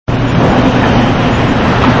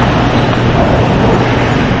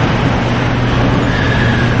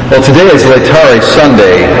Well, today is Laetare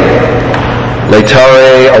Sunday.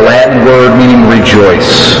 Laetare, a Latin word meaning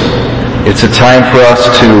rejoice. It's a time for us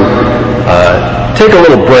to take a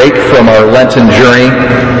little break from our Lenten journey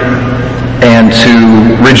and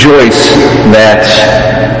to rejoice that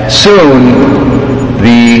soon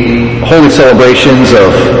the holy celebrations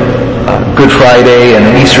of Good Friday and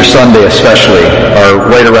Easter Sunday especially are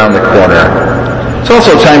right around the corner. It's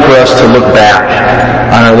also a time for us to look back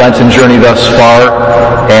on our Lenten journey thus far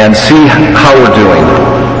and see how we're doing,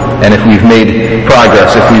 and if we've made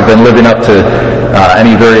progress, if we've been living up to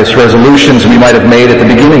any various resolutions we might have made at the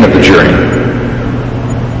beginning of the journey.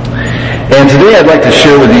 And today I'd like to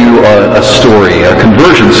share with you a story, a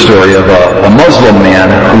conversion story of a Muslim man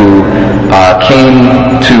who came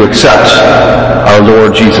to accept our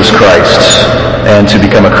Lord Jesus Christ and to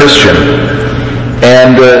become a Christian.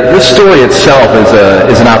 And this story itself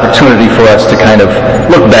is an opportunity for us to kind of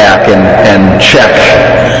look back and check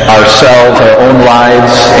ourselves, our own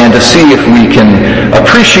lives, and to see if we can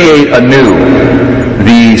appreciate anew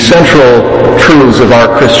the central truths of our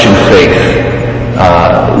Christian faith,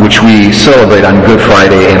 which we celebrate on Good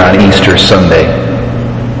Friday and on Easter Sunday.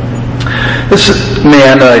 This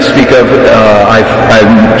man that I speak of,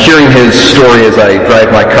 I'm hearing his story as I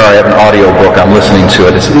drive my car. I have an audio book. I'm listening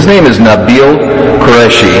to it. His name is Nabil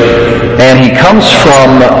Qureshi, and he comes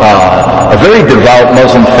from a very devout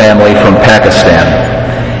Muslim family from Pakistan.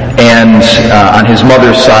 And on his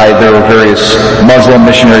mother's side, there were various Muslim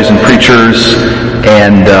missionaries and preachers,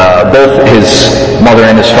 and both his mother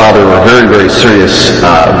and his father were very, very serious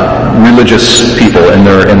religious people in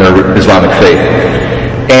their Islamic faith.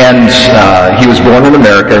 And he was born in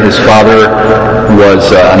America. His father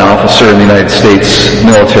was an officer in the United States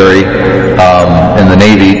military, in the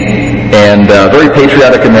Navy, and very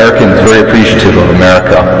patriotic Americans, very appreciative of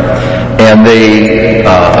America. And they,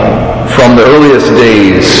 from the earliest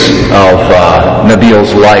days of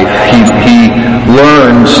Nabil's life, he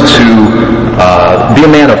learned to be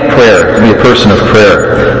a man of prayer, to be a person of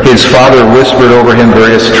prayer. His father whispered over him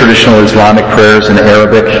various traditional Islamic prayers in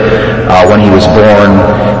Arabic when he was born.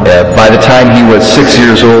 By the time he was 6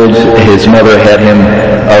 years old, his mother had him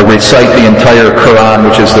recite the entire Quran,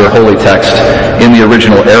 which is their holy text, in the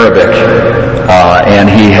original Arabic. And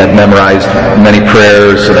he had memorized many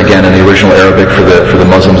prayers, and again in the original Arabic for the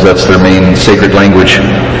Muslims, that's their main sacred language.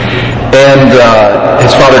 And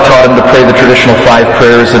his father taught him to pray the traditional 5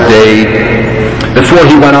 prayers a day. Before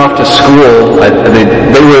he went off to school,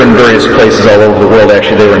 they were in various places all over the world.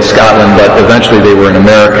 Actually, they were in Scotland, but eventually they were in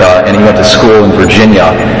America, and he went to school in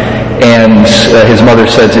Virginia. And his mother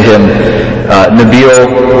said to him, Nabil,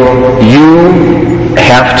 you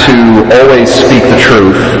have to always speak the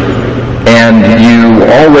truth, and you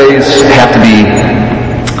always have to be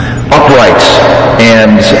upright.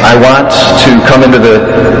 And I want to come into the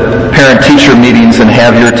parent-teacher meetings and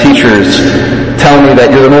have your teachers tell me that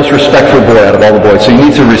you're the most respectful boy out of all the boys. So you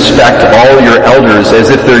need to respect all your elders as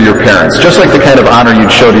if they're your parents. Just like the kind of honor you'd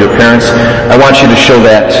show to your parents, I want you to show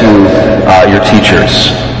that to your teachers.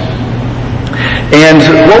 And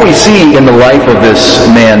what we see in the life of this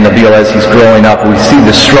man, Nabil, as he's growing up, we see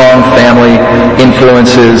the strong family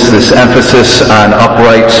influences, this emphasis on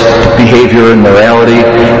upright behavior and morality.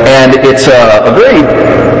 And it's a very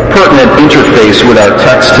pertinent interface with our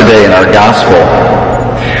text today in our gospel.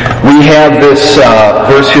 We have this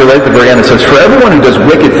verse here right at the very end. It says, "For everyone who does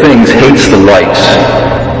wicked things hates the light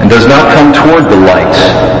and does not come toward the light,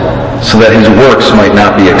 so that his works might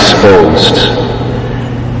not be exposed."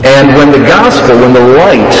 And when the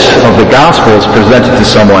light of the gospel is presented to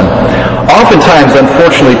someone, oftentimes,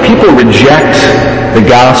 unfortunately, people reject the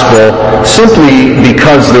gospel simply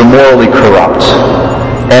because they're morally corrupt.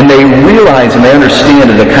 And they realize and they understand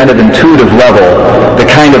at a kind of intuitive level the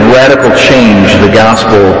kind of radical change the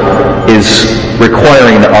gospel is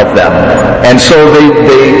requiring of them. And so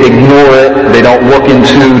they ignore it, they don't look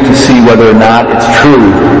into to see whether or not it's true.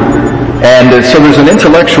 And so there's an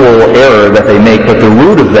intellectual error that they make, but the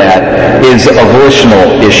root of that is a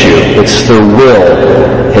volitional issue. It's their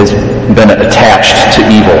will has been attached to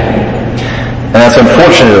evil. And that's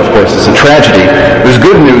unfortunate, of course. It's a tragedy. There's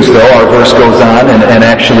good news, though. Our verse goes on and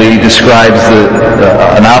actually describes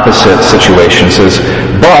an opposite situation. It says,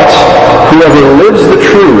 "But whoever lives the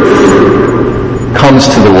truth comes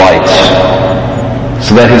to the light,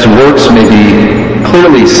 so that his works may be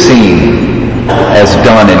clearly seen as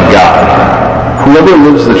done in God." Whoever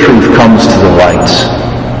lives the truth comes to the light.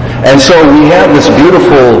 And so we have this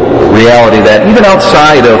beautiful reality that even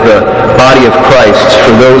outside of the body of Christ,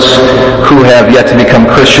 for those who have yet to become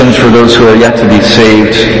Christians, for those who are yet to be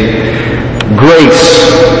saved,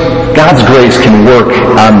 grace, God's grace can work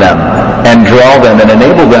on them. and draw them and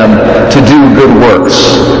enable them to do good works.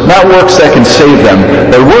 Not works that can save them,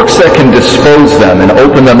 but works that can dispose them and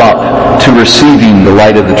open them up to receiving the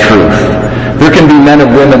light of the truth. There can be men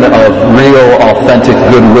and women of real, authentic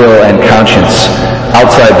goodwill and conscience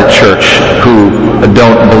outside the church who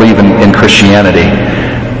don't believe in Christianity.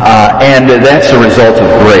 And that's a result of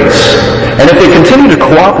grace. And if they continue to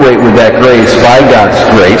cooperate with that grace, by God's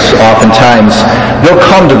grace, oftentimes they'll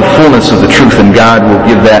come to the fullness of the truth, and God will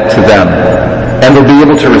give that to them. And they'll be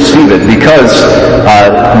able to receive it because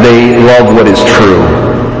they love what is true.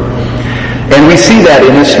 And we see that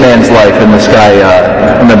in this man's life, in this guy,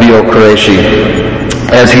 Nabil Qureshi.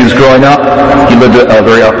 As he was growing up, he lived a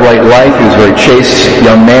very upright life. He was a very chaste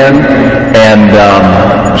young man, and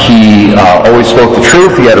he always spoke the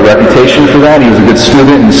truth. He had a reputation for that. He was a good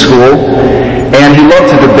student in school, and he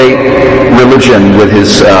loved to debate religion with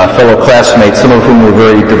his fellow classmates, some of whom were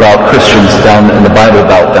very devout Christians down in the Bible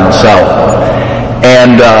Belt down south.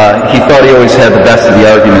 And he thought he always had the best of the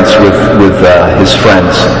arguments with his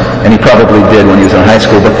friends. And he probably did when he was in high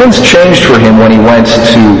school. But things changed for him when he went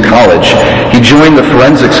to college. He joined the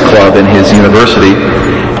forensics club in his university,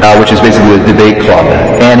 which is basically a debate club.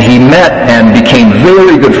 And he met and became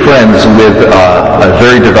very good friends with a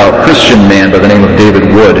very devout Christian man by the name of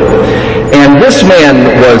David Wood. And this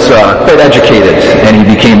man was quite educated, and he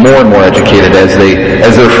became more and more educated as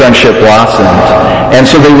their friendship blossomed. And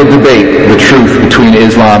so they would debate the truth between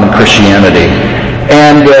Islam and Christianity.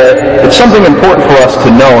 And it's something important for us to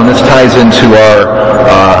know, and this ties into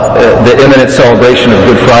the imminent celebration of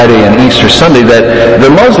Good Friday and Easter Sunday, that the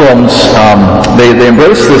Muslims, they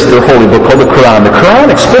embrace their holy book called the Quran. The Quran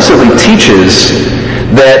explicitly teaches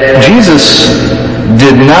that Jesus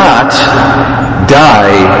did not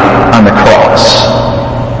die on the cross,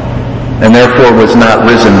 and therefore was not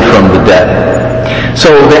risen from the dead. So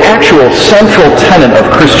the actual central tenet of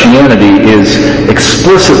Christianity is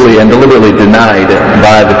explicitly and deliberately denied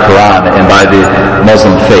by the Quran and by the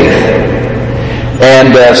Muslim faith.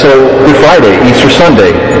 And so Good Friday, Easter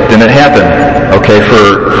Sunday, didn't happen,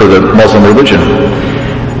 for the Muslim religion.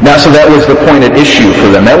 Now, so that was the point at issue for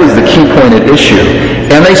them. That was the key point at issue.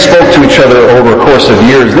 And they spoke to each other over a course of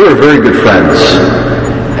years. They were very good friends.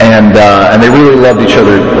 And they really loved each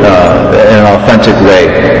other in an authentic way.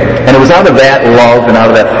 And it was out of that love and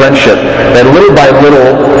out of that friendship that little by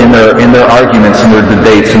little in their arguments and their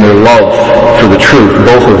debates and their love for the truth,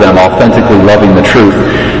 both of them authentically loving the truth,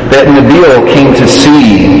 that Nabil came to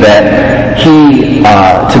see that he,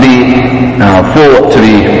 to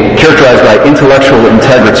be characterized by intellectual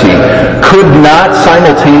integrity, could not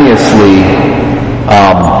simultaneously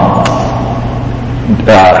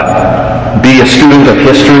be a student of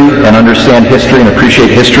history and understand history and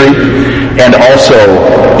appreciate history, and also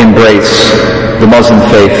embrace the Muslim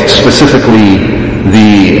faith, specifically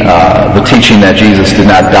the teaching that Jesus did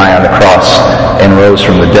not die on the cross and rose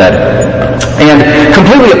from the dead. And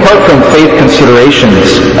completely apart from faith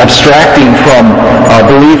considerations, abstracting from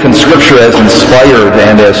belief in Scripture as inspired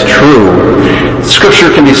and as true, Scripture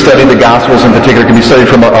can be studied, the Gospels in particular, can be studied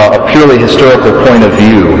from a purely historical point of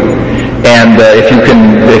view. And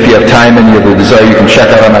if you have time and you have a desire, you can check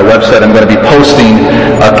out on my website. I'm going to be posting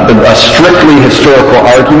a strictly historical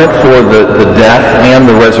argument for the death and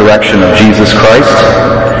the resurrection of Jesus Christ.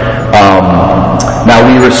 Now,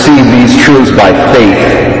 we receive these truths by faith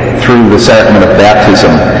through the sacrament of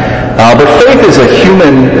baptism. But faith is a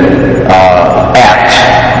human act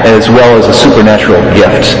as well as a supernatural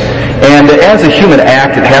gift. And as a human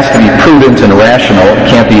act, it has to be prudent and rational. It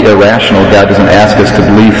can't be irrational. God doesn't ask us to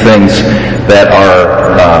believe things that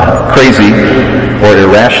are crazy or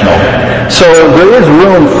irrational. So there is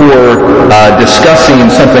room for discussing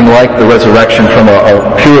something like the resurrection from a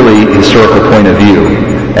purely historical point of view.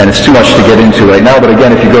 And it's too much to get into right now, but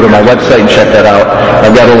again, if you go to my website and check that out,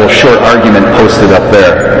 I've got a little short argument posted up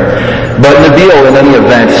there. But Nabil, in any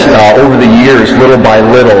event, over the years, little by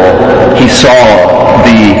little, he saw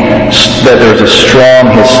that there's a strong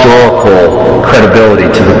historical credibility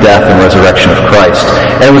to the death and resurrection of Christ.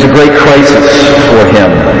 And it was a great crisis for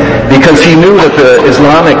him, because he knew that the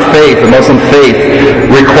Islamic faith, the Muslim faith,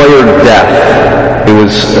 required death. It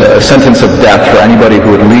was a sentence of death for anybody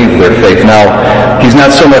who would leave their faith. Now, he's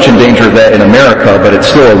not so much in danger of that in America, but it's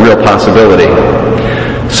still a real possibility.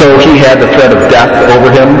 So he had the threat of death over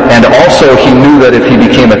him, and also he knew that if he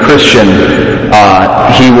became a Christian,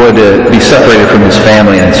 he would be separated from his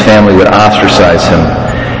family, and his family would ostracize him.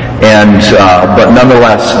 But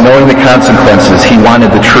nonetheless, knowing the consequences, he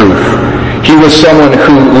wanted the truth. He was someone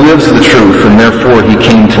who lives the truth, and therefore he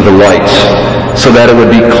came to the light, so that it would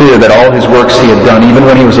be clear that all his works he had done, even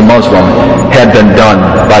when he was a Muslim, had been done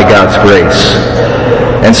by God's grace.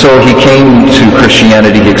 And so he came to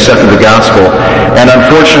Christianity, he accepted the gospel, and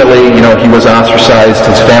unfortunately, he was ostracized.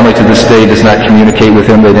 His family to this day does not communicate with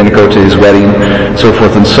him. They didn't go to his wedding, so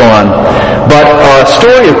forth and so on. But a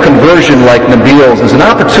story of conversion like Nabil's is an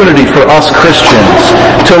opportunity for us Christians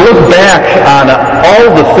to look back on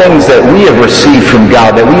all the things that we have received from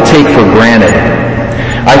God that we take for granted.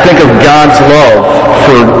 I think of God's love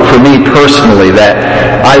for me personally, that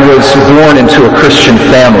I was born into a Christian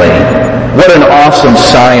family. What an awesome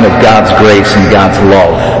sign of God's grace and God's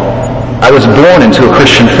love. I was born into a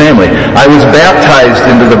Christian family. I was baptized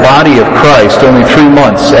into the body of Christ only 3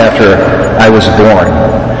 months after I was born.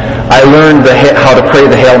 I learned how to pray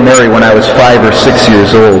the Hail Mary when I was 5 or 6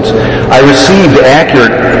 years old. I received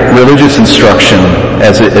accurate religious instruction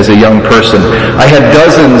as a young person. I had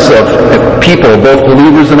dozens of people, both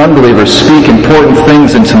believers and unbelievers, speak important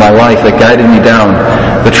things into my life that guided me down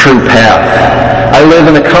the true path. I live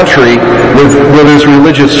in a country where there's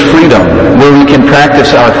religious freedom, where we can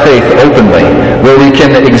practice our faith openly, where we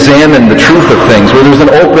can examine the truth of things, where there's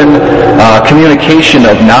an open communication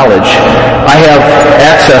of knowledge. I have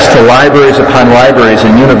access to libraries upon libraries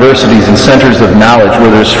and universities and centers of knowledge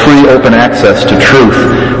where there's free open access to truth,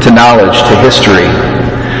 to knowledge, to history.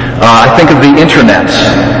 I think of the internet.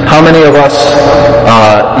 How many of us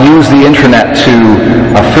use the internet to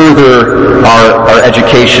further our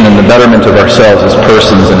education and the betterment of ourselves as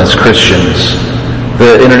persons and as Christians?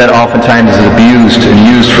 The internet oftentimes is abused and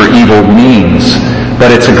used for evil means,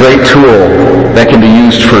 but it's a great tool that can be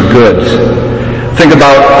used for good. Think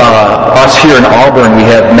about us here in Auburn. We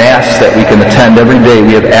have Mass that we can attend every day.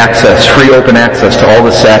 We have access, free open access to all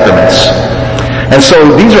the sacraments. And so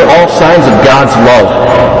these are all signs of God's love.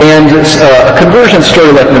 And a conversion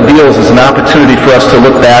story like Nabil's is an opportunity for us to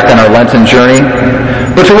look back on our Lenten journey,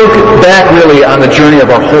 but to look back really on the journey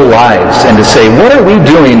of our whole lives and to say, what are we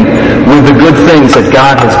doing with the good things that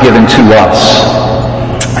God has given to us?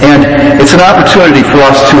 And it's an opportunity for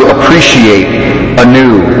us to appreciate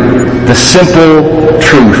anew the simple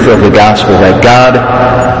truth of the gospel, that God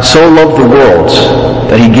so loved the world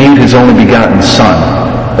that he gave his only begotten Son,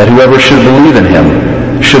 that whoever should believe in him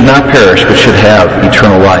should not perish but should have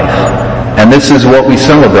eternal life. And this is what we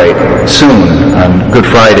celebrate soon on Good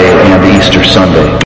Friday and Easter Sunday.